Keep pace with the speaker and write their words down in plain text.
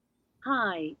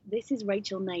Hi, this is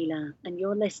Rachael Naylor, and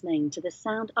you're listening to the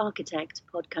Sound Architect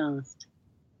podcast.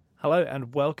 Hello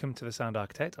and welcome to The Sound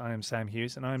Architect. I am Sam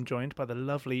Hughes and I am joined by the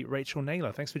lovely Rachael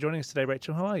Naylor. Thanks for joining us today,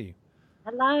 Rachael. How are you?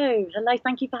 Hello,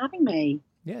 thank you for having me.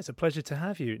 Yeah, it's a pleasure to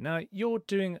have you. Now, you're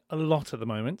doing a lot at the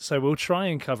moment, so we'll try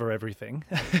and cover everything.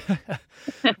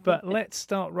 But let's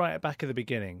start right back at the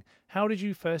beginning. How did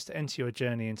you first enter your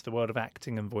journey into the world of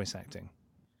acting and voice acting?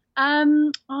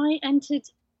 I entered,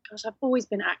 I've always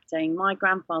been acting. My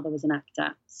grandfather was an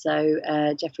actor, so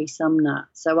Geoffrey Sumner.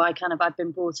 So I've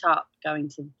been brought up going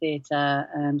to the theatre,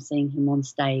 seeing him on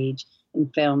stage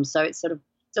in films. So it's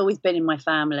always been in my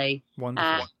family.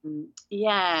 Wonderful.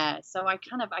 Yeah, so I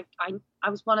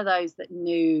was one of those that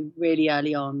knew really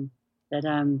early on that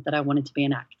I wanted to be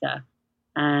an actor,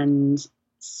 and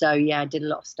so yeah, I did a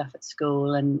lot of stuff at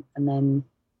school, and then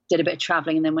did a bit of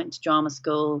traveling, and then went to drama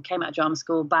school. Came out of drama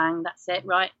school, bang, that's it,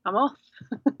 right, I'm off.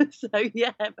 So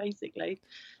yeah, basically.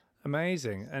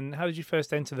 Amazing. And how did you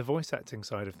first enter the voice acting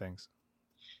side of things?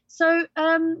 So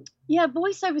yeah,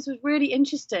 voiceovers was really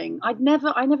interesting. I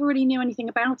never really knew anything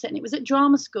about it, and it was at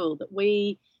drama school that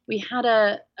we had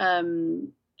a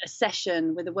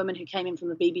session with a woman who came in from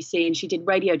the BBC, and she did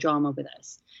radio drama with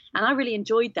us, and I really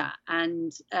enjoyed that.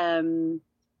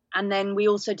 And then we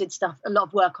also did a lot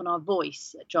of work on our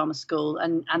voice at drama school,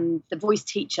 and the voice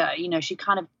teacher, she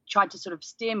kind of tried to sort of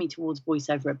steer me towards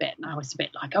voiceover a bit, and I was a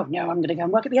bit like, oh no, I'm going to go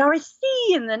and work at the RSC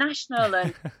and the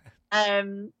National,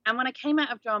 and when I came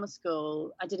out of drama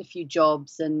school, I did a few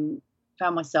jobs and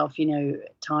found myself,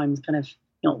 at times kind of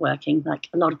not working like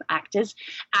a lot of actors.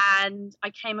 And I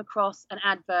came across an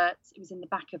advert. It was in the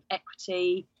back of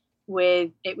Equity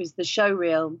it was the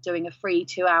showreel doing a free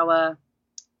 2-hour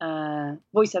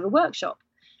voiceover workshop.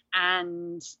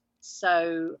 And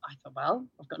so I thought, well,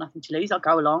 I've got nothing to lose. I'll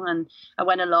go along. And I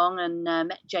went along and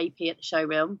met JP at the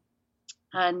showreel.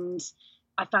 And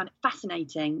I found it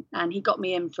fascinating, and he got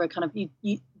me in for a kind of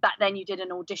back then you did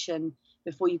an audition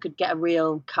before you could get a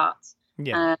real cut.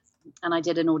 Yeah. And I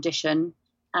did an audition,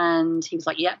 and he was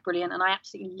like, yeah, brilliant. And I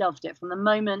absolutely loved it from the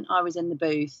moment I was in the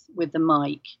booth with the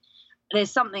mic. There's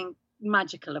something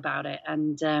magical about it,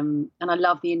 and I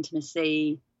love the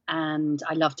intimacy, and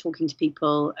I love talking to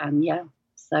people, and yeah,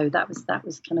 so that was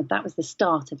the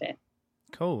start of it.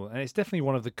 Cool. And it's definitely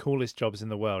one of the coolest jobs in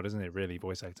the world, isn't it, really,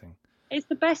 voice acting? It's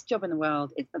the best job in the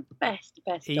world. It's the best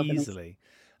job in the world. Easily.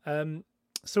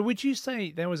 So would you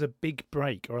say there was a big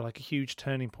break or like a huge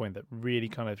turning point that really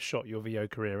kind of shot your VO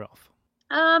career off?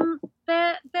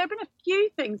 There have been a few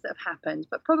things that have happened,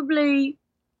 but probably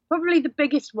the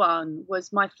biggest one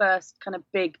was my first kind of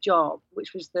big job,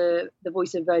 which was the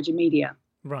voice of Virgin Media.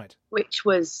 Right. Which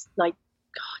was like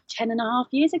 10 and a half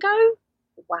years ago.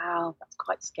 Wow, that's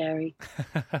quite scary.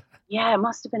 Yeah, it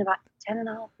must have been about 10 and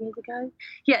a half years ago.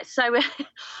 Yeah, so,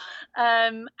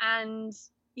 and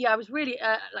yeah, I was really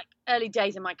like early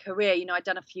days in my career, I'd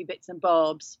done a few bits and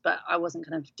bobs, but I wasn't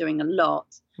kind of doing a lot.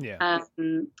 Yeah.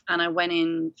 And I went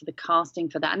in for the casting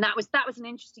for that. And that was an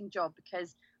interesting job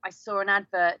because I saw an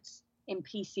advert in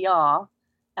PCR.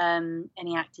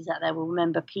 Any actors out there will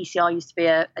remember PCR used to be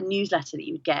a newsletter that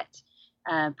you would get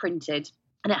printed,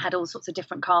 and it had all sorts of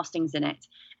different castings in it.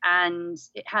 And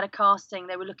it had a casting.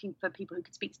 They were looking for people who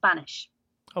could speak Spanish.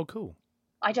 Oh, cool.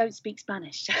 I don't speak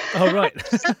Spanish. Oh, right.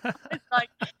 But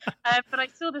I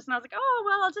saw this and I was like, oh,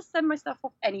 well, I'll just send my stuff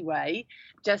off anyway,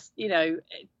 just,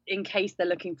 in case they're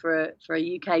looking for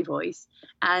a UK voice.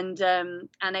 And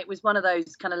it was one of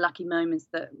those kind of lucky moments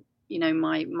that,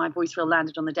 my voice reel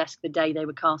landed on the desk the day they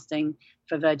were casting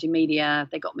for Virgin Media.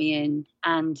 They got me in.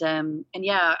 And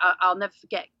yeah, I'll never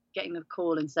forget getting the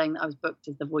call and saying that I was booked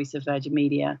as the voice of Virgin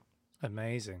Media.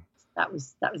 Amazing. That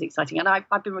was exciting. And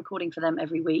I've been recording for them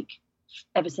every week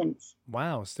ever since.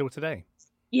 Wow, still today?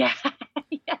 Yeah,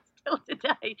 yeah, still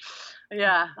today.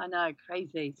 Yeah, I know,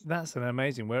 crazy. That's an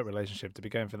amazing work relationship to be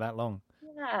going for that long.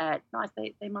 Yeah, it's nice.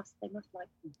 They must like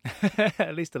me.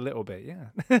 At least a little bit,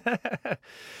 yeah.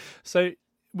 So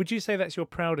would you say that's your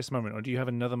proudest moment, or do you have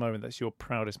another moment that's your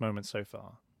proudest moment so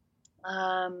far?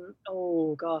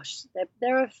 Oh gosh,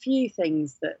 there are a few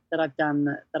things that I've done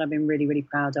that I've been really, really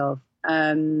proud of.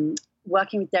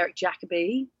 Working with Derek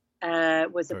Jacobi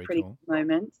was Very a pretty cool cool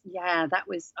moment. Yeah,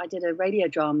 I did a radio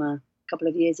drama a couple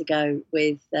of years ago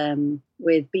with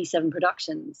B7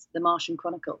 Productions, The Martian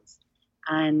Chronicles.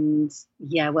 And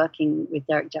yeah, working with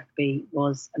Derek Jacobi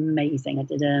was amazing. I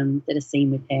did a scene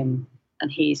with him,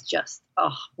 and he's just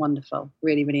wonderful.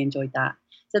 Really, really enjoyed that.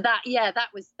 So that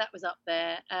was up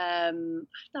there. I've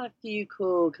done a few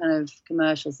cool kind of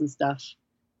commercials and stuff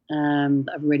that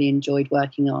I've really enjoyed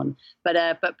working on.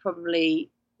 But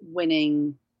probably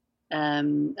winning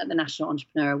at the National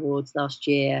Entrepreneur Awards last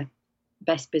year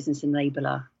best business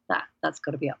enabler. That's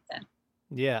got to be up there.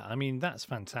 Yeah, I mean, that's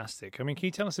fantastic. I mean, can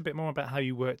you tell us a bit more about how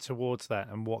you worked towards that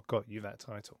and what got you that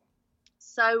title?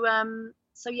 So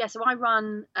I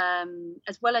run,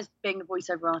 as well as being a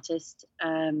voiceover artist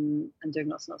and doing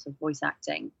lots and lots of voice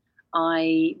acting,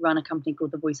 I run a company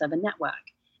called the Voiceover Network.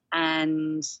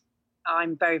 And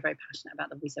I'm very, very passionate about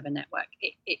the Voiceover Network.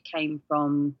 It came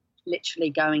from literally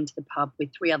going to the pub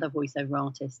with 3 other voiceover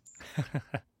artists.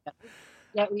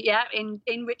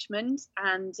 in Richmond,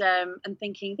 and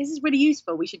thinking this is really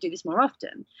useful. We should do this more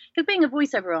often, because being a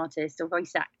voiceover artist or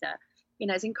voice actor,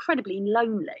 is incredibly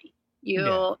lonely.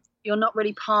 You're not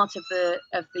really part of the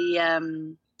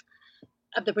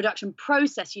production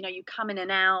process. You come in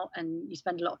and out, and you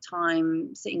spend a lot of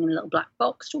time sitting in a little black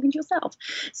box talking to yourself.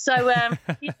 So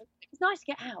it's nice to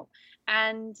get out,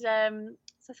 and so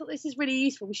I thought this is really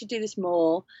useful. We should do this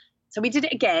more. So we did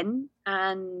it again,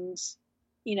 and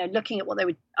looking at what they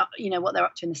would, what they're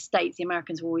up to in the States. The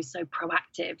Americans were always so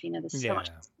proactive. There's so much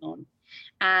going on,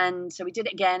 and so we did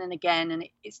it again and again, and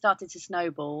it started to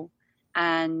snowball.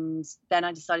 And then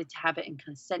I decided to have it in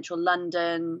kind of central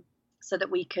London, so that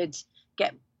we could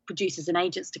get producers and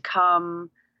agents to come,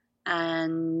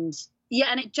 and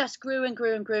it just grew and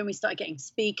grew and grew, and we started getting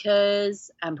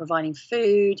speakers and providing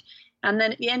food. And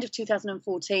then at the end of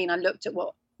 2014, I looked at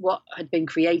what had been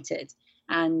created,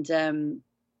 and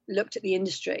looked at the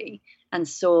industry and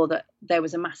saw that there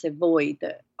was a massive void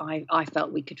that I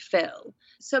felt we could fill.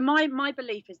 So my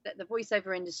belief is that the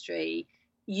voiceover industry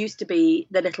used to be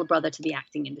the little brother to the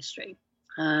acting industry.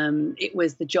 It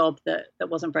was the job that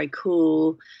wasn't very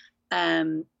cool.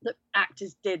 That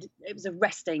actors did. It was a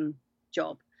resting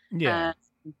job. Yeah.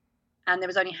 And there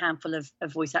was only a handful of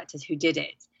voice actors who did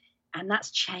it. And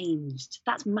that's changed.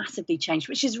 That's massively changed,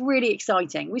 which is really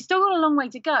exciting. We've still got a long way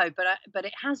to go, but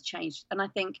it has changed. And I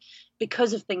think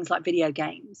because of things like video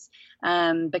games,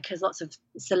 because lots of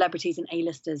celebrities and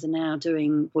A-listers are now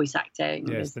doing voice acting.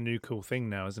 Yeah, it's the new cool thing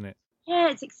now, isn't it? Yeah,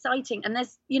 it's exciting. And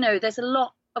there's a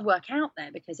lot of work out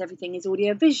there, because everything is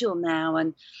audio visual now.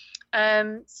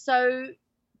 And so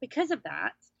because of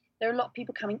that, there are a lot of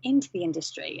people coming into the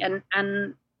industry. And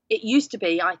it used to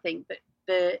be, I think, that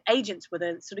the agents were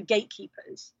the sort of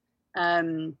gatekeepers.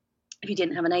 If you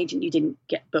didn't have an agent, you didn't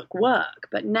get book work.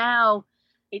 But now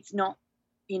it's not,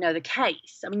 the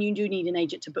case. I mean, you do need an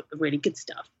agent to book the really good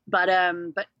stuff. But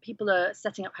people are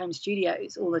setting up home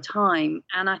studios all the time.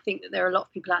 And I think that there are a lot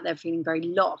of people out there feeling very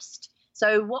lost.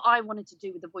 So what I wanted to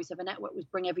do with the Voiceover Network was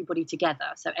bring everybody together.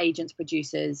 So agents,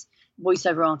 producers,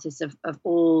 voiceover artists of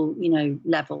all,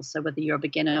 levels. So whether you're a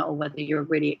beginner or whether you're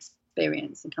really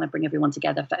experienced, and kind of bring everyone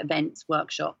together for events,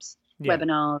 workshops,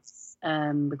 webinars.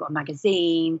 We've got a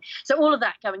magazine. So all of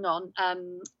that going on.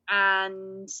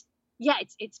 And yeah,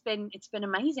 it's been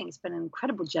amazing. It's been an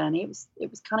incredible journey. It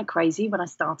was kind of crazy when I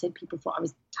started. People thought I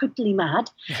was totally mad.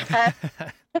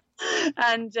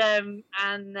 And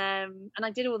I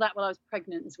did all that while I was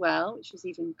pregnant as well, which was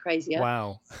even crazier.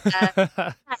 Wow.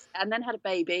 And then had a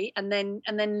baby, and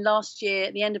then last year,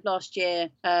 at the end of last year,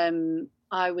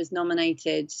 I was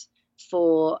nominated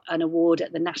for an award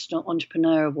at the National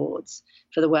Entrepreneur Awards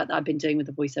for the work that I've been doing with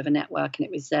the Voiceover Network, and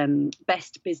it was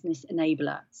Best Business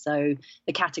Enabler. So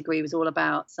the category was all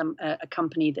about a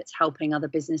company that's helping other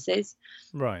businesses.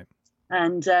 Right.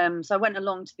 And so I went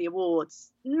along to the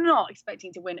awards, not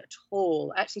expecting to win at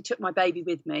all. I actually took my baby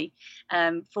with me,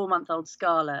 4-month-old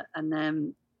Scarlett,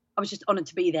 and I was just honoured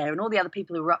to be there. And all the other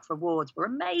people who were up for awards were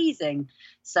amazing.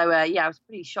 So, I was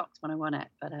pretty shocked when I won it,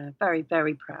 but very,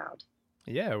 very proud.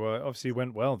 Yeah, well, obviously it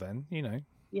went well then,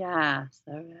 Yeah,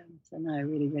 so no,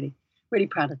 really, really, really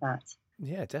proud of that.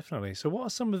 Yeah, definitely. So what are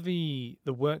some of the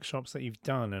workshops that you've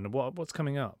done, and what's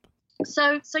coming up?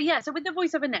 So with the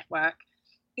Voiceover Network,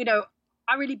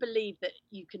 I really believe that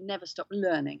you can never stop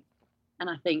learning. And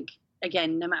I think,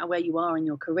 again, no matter where you are in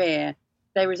your career,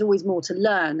 there is always more to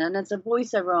learn. And as a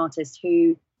voiceover artist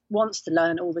who wants to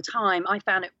learn all the time, I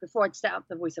found it before I'd set up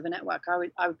the Voiceover Network,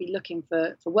 I would be looking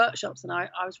for workshops, and I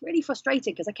was really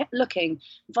frustrated because I kept looking,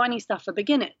 finding stuff for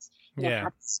beginners.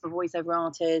 For voiceover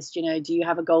artists, do you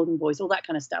have a golden voice, all that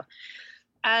kind of stuff.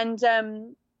 And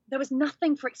there was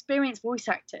nothing for experienced voice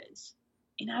actors,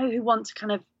 who want to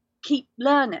kind of keep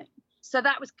learning. So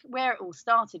that was where it all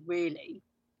started, really.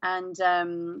 And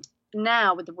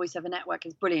now with the Voiceover Network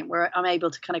is brilliant, where I'm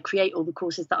able to kind of create all the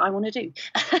courses that I want to do.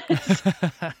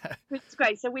 It's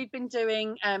great. So we've been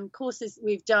doing courses.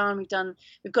 We've got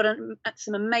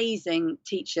some amazing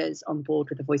teachers on board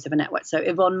with the Voiceover Network. So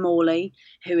Yvonne Morley,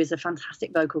 who is a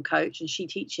fantastic vocal coach, and she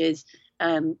teaches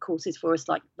courses for us,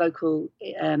 like vocal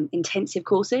intensive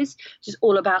courses, which is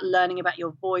all about learning about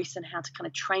your voice and how to kind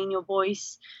of train your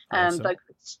voice. Awesome. Vocal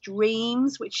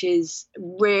Extremes, which is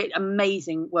really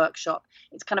amazing workshop.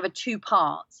 It's kind of a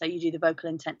 2-part. So you do the vocal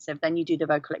intensive, then you do the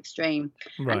vocal extreme.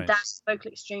 Right. And that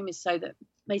vocal extreme is so that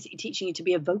basically teaching you to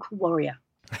be a vocal warrior.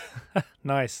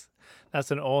 Nice.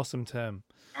 That's an awesome term.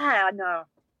 Yeah, I know.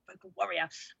 Vocal warrior.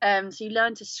 So you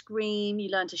learn to scream, you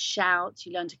learn to shout,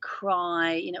 you learn to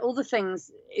cry, you know, all the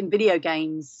things in video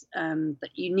games that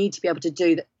you need to be able to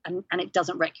do that, and it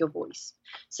doesn't wreck your voice.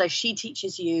 So she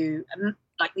teaches you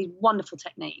like these wonderful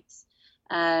techniques.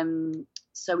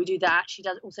 So we do that. She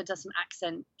also does some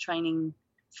accent training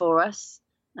for us,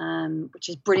 which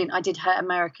is brilliant. I did her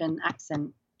American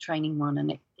accent training one,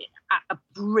 and it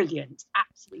brilliant,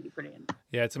 absolutely brilliant.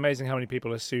 Yeah, it's amazing how many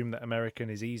people assume that American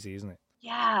is easy, isn't it?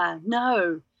 Yeah,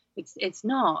 no, it's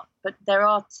not. But there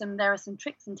are some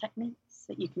tricks and techniques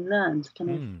that you can learn to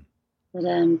kind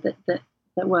of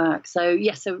that work. So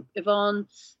yeah, so Yvonne,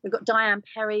 we've got Diane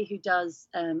Perry, who does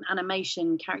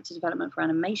animation, character development for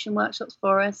animation workshops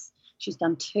for us. She's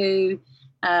done 2.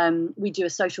 We do a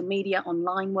social media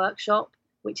online workshop,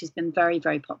 which has been very,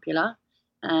 very popular.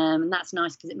 And that's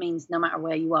nice because it means no matter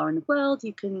where you are in the world,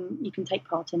 you can take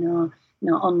part in our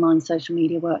online social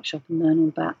media workshop and learn all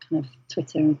about kind of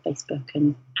Twitter and Facebook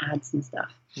and ads and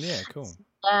stuff. Yeah, cool.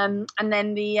 And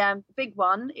then the big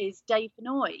one is Dave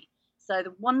Fenoy. So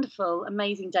the wonderful,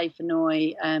 amazing Dave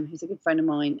Fenoy, who's a good friend of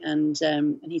mine, and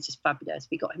he's just fabulous.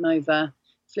 We got him over,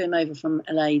 flew him over from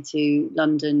LA to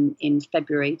London in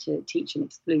February to teach an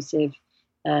exclusive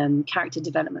character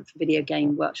development for video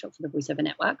game workshop for the VoiceOver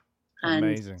Network. And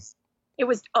amazing. it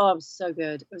was so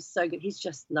good. It was so good. He's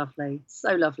just lovely,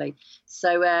 so lovely.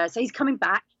 So he's coming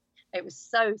back. It was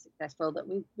so successful that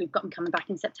we've got him coming back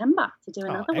in September to do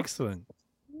another one. Excellent.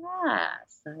 Yeah,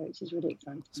 so which is really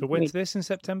exciting. So when's this, in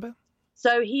September?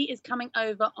 So he is coming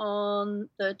over on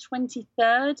the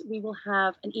 23rd. We will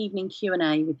have an evening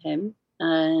Q&A with him.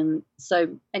 So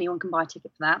anyone can buy a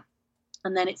ticket for that.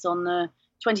 And then it's on the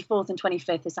 24th and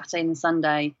 25th, the Saturday and the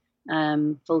Sunday,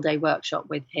 full day workshop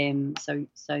with him. So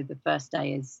the first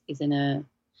day is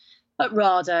at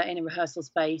RADA in a rehearsal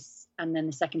space, and then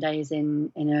the second day is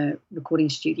in a recording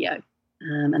studio.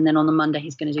 And then on the Monday,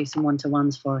 he's going to do some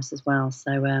one-to-ones for us as well.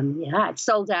 So, yeah, it's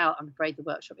sold out. I'm afraid the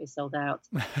workshop is sold out.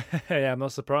 Yeah, I'm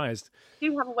not surprised. We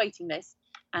do have a waiting list.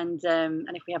 And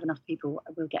if we have enough people,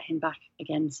 we'll get him back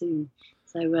again soon.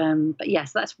 So, but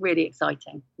yes, that's really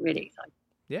exciting. Really exciting.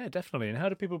 Yeah, definitely. And how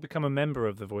do people become a member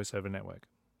of the VoiceOver Network?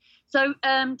 So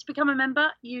to become a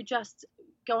member, you just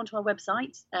go onto our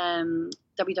website,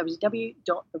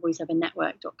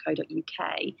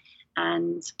 www.thevoiceovernetwork.co.uk,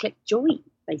 and click join.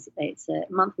 Basically, it's a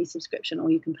monthly subscription, or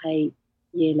you can pay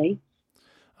yearly.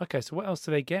 Okay, so what else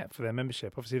do they get for their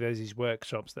membership? Obviously, there's these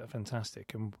workshops that are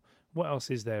fantastic. And what else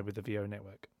is there with the VO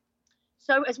Network?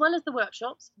 So as well as the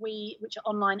workshops, which are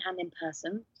online and in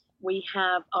person, we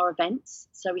have our events.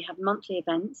 So we have monthly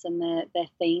events, and they're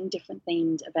different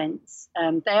themed events.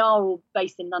 They are all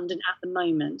based in London at the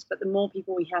moment, but the more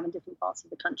people we have in different parts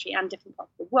of the country and different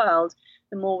parts of the world,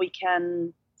 the more we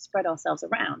can spread ourselves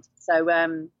around. So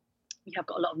we have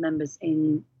got a lot of members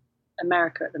in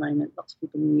America at the moment, lots of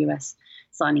people in the US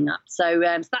signing up. So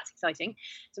that's exciting.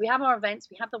 So we have our events,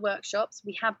 we have the workshops,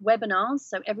 we have webinars.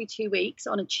 So every 2 weeks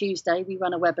on a Tuesday, we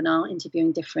run a webinar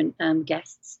interviewing different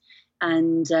guests.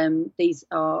 And these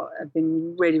have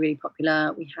been really, really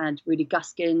popular. We had Rudy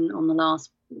Guskins on the last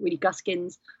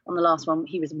one.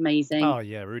 He was amazing. Oh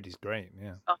yeah, Rudy's great.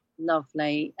 Yeah. Oh,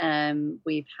 lovely.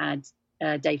 We've had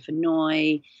Dave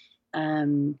Fenoy.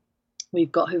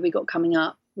 We've got who we got coming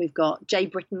up. We've got Jay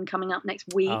Britton coming up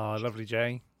next week. Oh, lovely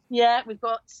Jay. Yeah, we've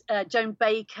got Joan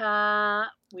Baker.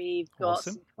 We've got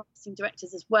some casting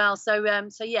directors as well. So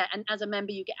yeah, and as a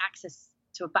member, you get access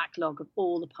to a backlog of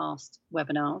all the past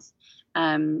webinars.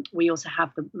 We also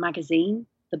have the magazine,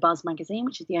 the Buzz magazine,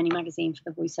 which is the only magazine for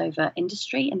the voiceover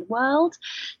industry in the world.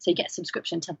 So you get a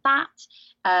subscription to that.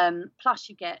 Plus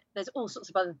there's all sorts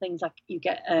of other things, like you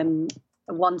get a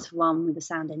one-to-one with a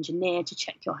sound engineer to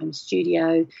check your home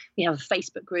studio. We have a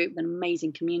Facebook group, an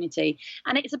amazing community.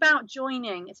 And it's about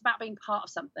joining, it's about being part of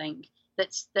something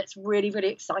that's really, really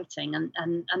exciting. And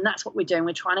that's what we're doing.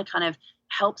 We're trying to kind of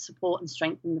help support and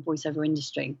strengthen the voiceover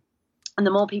industry. And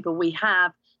the more people we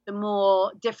have, the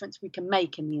more difference we can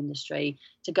make in the industry,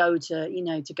 to go to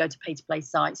pay-to-play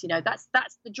sites.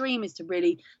 That's the dream, is to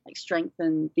really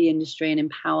strengthen the industry and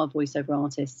empower voiceover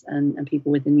artists and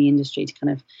people within the industry to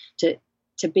kind of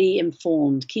to be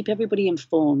informed, keep everybody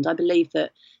informed. I believe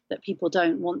that people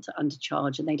don't want to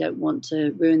undercharge, and they don't want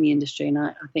to ruin the industry. And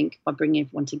I think by bringing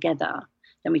everyone together,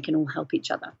 then we can all help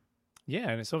each other. Yeah,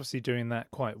 and it's obviously doing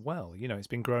that quite well. It's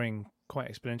been growing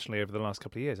quite exponentially over the last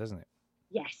couple of years, hasn't it?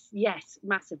 Yes,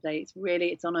 massively.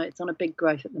 It's on a big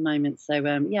growth at the moment. So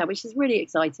yeah, which is really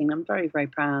exciting. I'm very, very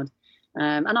proud.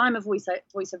 And I'm a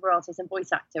voiceover artist and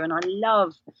voice actor, and I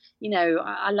love,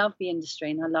 I love the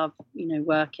industry, and I love,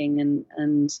 working,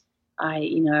 and I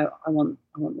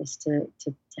want this to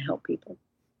help people.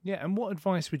 Yeah, and what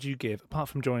advice would you give, apart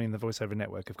from joining the voiceover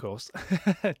network, of course,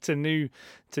 to new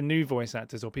voice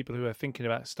actors or people who are thinking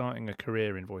about starting a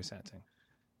career in voice acting?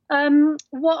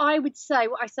 What I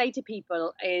say to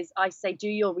people is, I say, do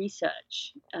your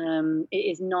research. It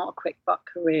is not a quick buck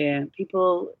career.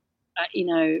 People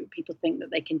think that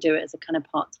they can do it as a kind of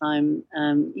part-time,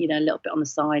 a little bit on the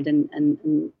side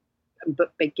and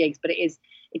book big gigs, but it's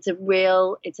a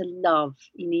love.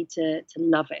 You need to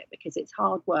love it, because it's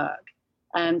hard work.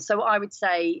 So I would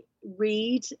say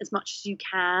read as much as you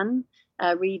can,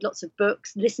 read lots of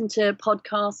books, listen to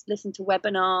podcasts, listen to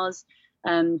webinars,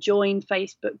 join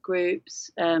Facebook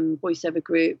groups, voiceover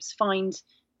groups, find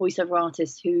voiceover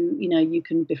artists who, you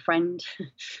can befriend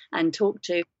and talk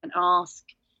to and ask.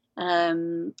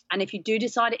 And if you do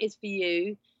decide it is for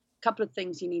you, a couple of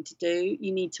things you need to do.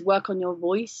 You need to work on your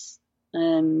voice,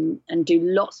 and do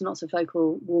lots and lots of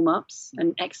vocal warm-ups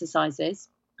and exercises.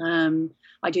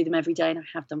 I do them every day, and I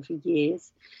have done for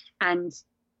years. And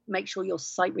make sure you're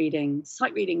sight reading.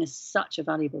 Sight reading is such a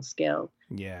valuable skill.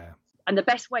 Yeah. And the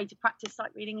best way to practice sight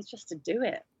reading is just to do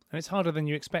it. And it's harder than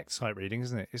you expect, sight reading,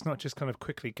 isn't it? It's not just kind of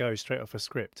quickly go straight off a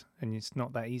script, and it's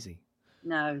not that easy.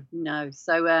 No.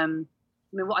 So,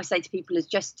 what I say to people is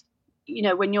just,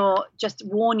 when you're, just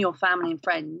warn your family and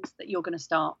friends that you're going to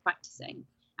start practicing.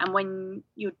 And when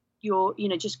you're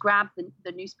just grab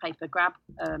the newspaper, grab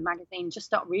a magazine, just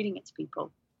start reading it to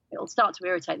people. It'll start to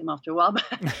irritate them after a while,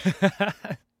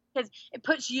 because it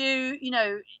puts you,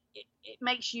 it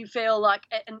makes you feel like,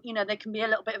 and there can be a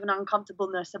little bit of an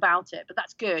uncomfortableness about it, but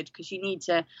that's good, because you need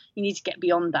to get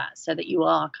beyond that, so that you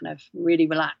are kind of really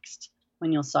relaxed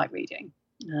when you're sight reading.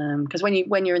 Because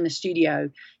when you're in the studio,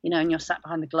 and you're sat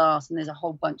behind the glass, and there's a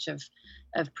whole bunch of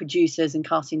producers and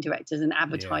casting directors and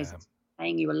advertisers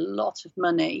paying you a lot of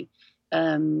money,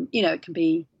 it can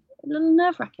be a little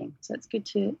nerve-wracking. So it's good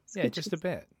to just a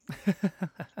bit.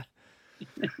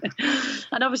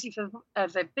 And obviously for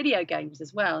video games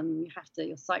as well,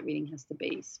 your sight reading has to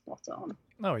be spot on.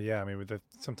 Oh yeah, with the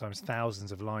sometimes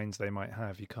thousands of lines they might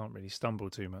have, you can't really stumble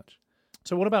too much.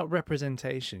 So what about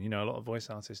representation? A lot of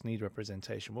voice artists need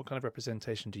representation. What kind of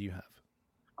representation do you have?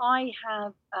 I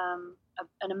have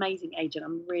an amazing agent.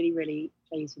 I'm really, really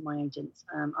pleased with my agents.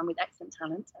 I'm with Excellent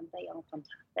Talent, and they are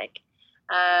fantastic.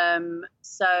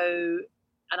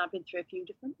 And I've been through a few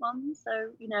different ones.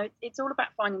 So, it's all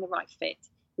about finding the right fit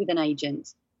with an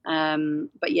agent.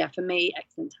 But yeah, for me,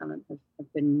 Excellent Talent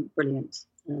have been brilliant.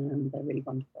 They're really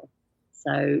wonderful.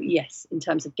 So yes, in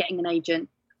terms of getting an agent,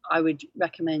 I would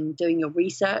recommend doing your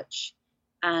research,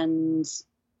 and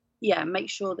make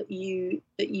sure that you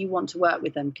want to work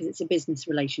with them, because it's a business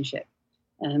relationship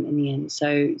in the end. So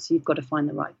you've got to find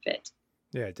the right fit.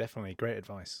 Yeah, definitely. Great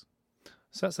advice.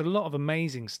 So that's a lot of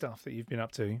amazing stuff that you've been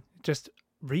up to just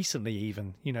recently,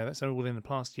 even, that's all in the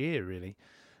past year, really.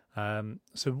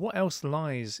 So what else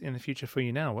lies in the future for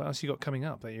you now? What else you got coming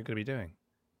up that you're going to be doing?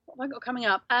 What have I got coming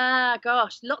up?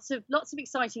 Gosh, lots of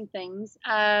exciting things.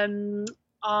 I'm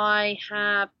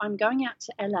going out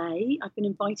to LA. I've been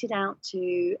invited out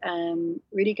to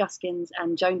Rudy Guskins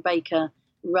and Joan Baker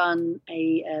run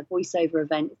a voiceover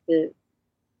event, the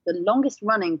longest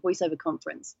running voiceover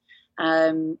conference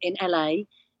in LA,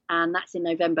 and that's in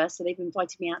November. So they've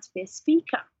invited me out to be a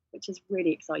speaker, which is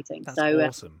really exciting. That's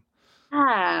awesome.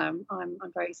 I'm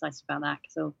very excited about that,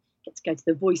 because I'll get to go to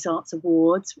the Voice Arts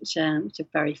Awards, which are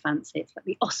very fancy. It's like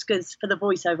the Oscars for the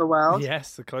voiceover world.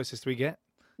 Yes, the closest we get.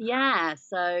 Yeah,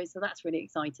 so that's really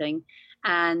exciting.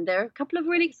 And there are a couple of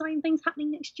really exciting things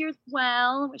happening next year as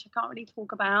well, which I can't really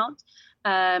talk about.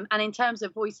 And in terms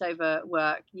of voiceover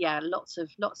work, lots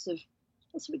of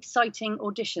exciting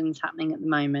auditions happening at the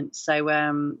moment. So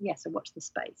so watch the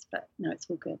space. But no, it's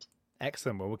all good.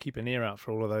 Excellent. Well, we'll keep an ear out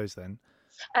for all of those then.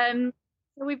 So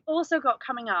we've also got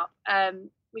coming up,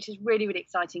 which is really, really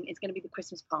exciting. It's going to be the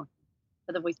Christmas party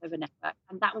for the Voiceover Network,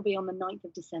 and that will be on the 9th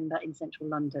of December in central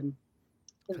London.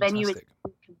 The venue is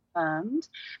confirmed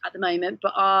at the moment,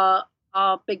 but our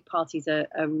big parties are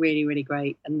really, really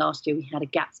great. And last year we had a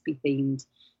Gatsby themed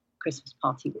Christmas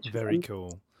party, which was very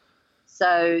cool.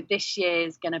 So this year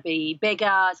is going to be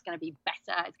bigger. It's going to be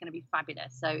better. It's going to be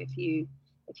fabulous. So if you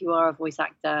are a voice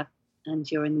actor and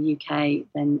you're in the UK,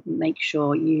 then make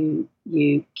sure you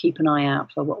keep an eye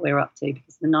out for what we're up to,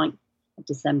 because the 9th of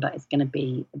December is going to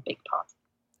be a big party.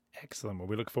 Excellent. Well,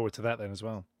 we look forward to that then as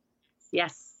well.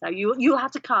 Yes. So you'll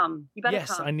have to come. You better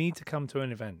Yes, come. I need to come to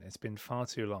an event. It's been far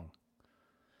too long.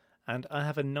 And I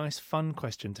have a nice, fun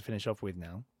question to finish off with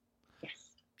now. Yes.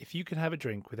 If you could have a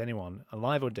drink with anyone,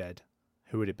 alive or dead,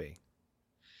 who would it be?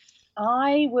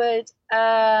 I would.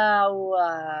 I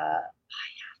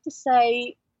have to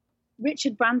say,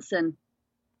 Richard Branson.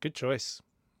 Good choice.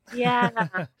 Yeah.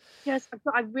 Yes,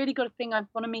 I've really got a thing. I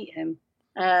want to meet him.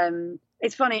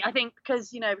 It's funny. I think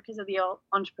because of the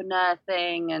entrepreneur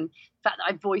thing and the fact that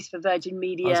I voice for Virgin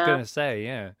Media. I was going to say,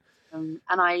 yeah. And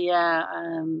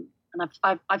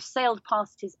I've sailed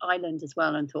past his island as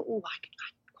well and thought, oh, I could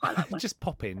quite like that. Just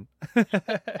pop in.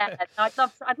 Yeah, I'd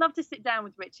love to sit down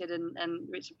with Richard and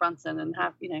Richard Branson and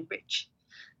have Rich,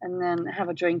 and then have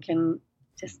a drink and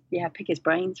just pick his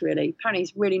brains. Really, apparently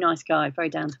he's a really nice guy, very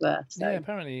down to earth. So. Yeah,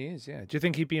 apparently he is. Yeah. Do you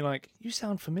think he'd be like, you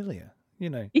sound familiar?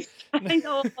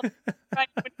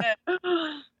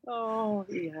 Oh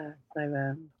yeah.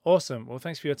 So awesome. Well,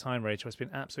 thanks for your time, Rachel. It's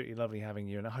been absolutely lovely having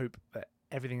you, and I hope that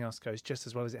everything else goes just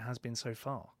as well as it has been so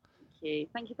far.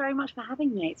 Thank you very much for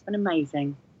having me. It's been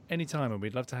amazing. Anytime, and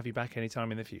we'd love to have you back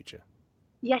anytime in the future.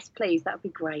 Yes, please. That would be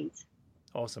great.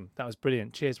 Awesome. That was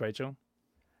brilliant. Cheers, Rachel.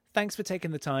 Thanks for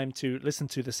taking the time to listen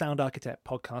to the Sound Architect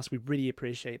podcast. We really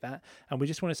appreciate that. And we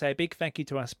just want to say a big thank you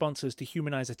to our sponsors,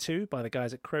 Dehumanizer 2 by the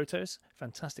guys at Krotos.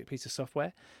 Fantastic piece of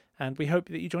software. And we hope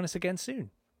that you join us again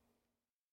soon.